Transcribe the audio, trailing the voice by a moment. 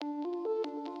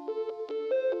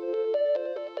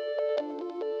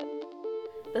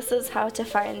This is how to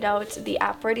find out the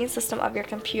operating system of your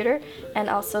computer and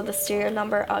also the serial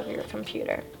number of your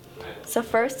computer. So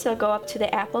first, you'll go up to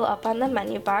the Apple up on the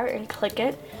menu bar and click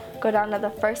it. Go down to the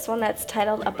first one that's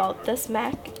titled About This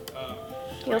Mac.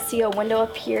 You'll see a window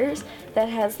appears that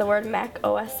has the word Mac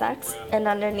OS X, and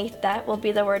underneath that will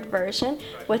be the word version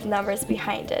with numbers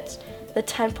behind it. The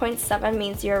 10.7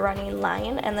 means you're running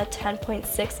Lion, and the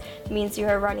 10.6 means you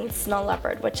are running Snow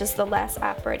Leopard, which is the last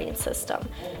operating system.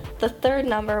 The third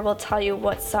number will tell you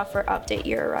what software update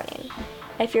you're running.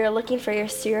 If you're looking for your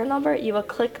serial number, you will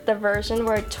click the version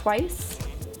word twice,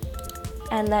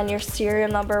 and then your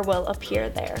serial number will appear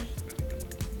there.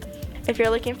 If you're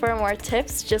looking for more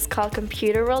tips, just call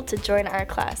Computer World to join our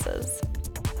classes.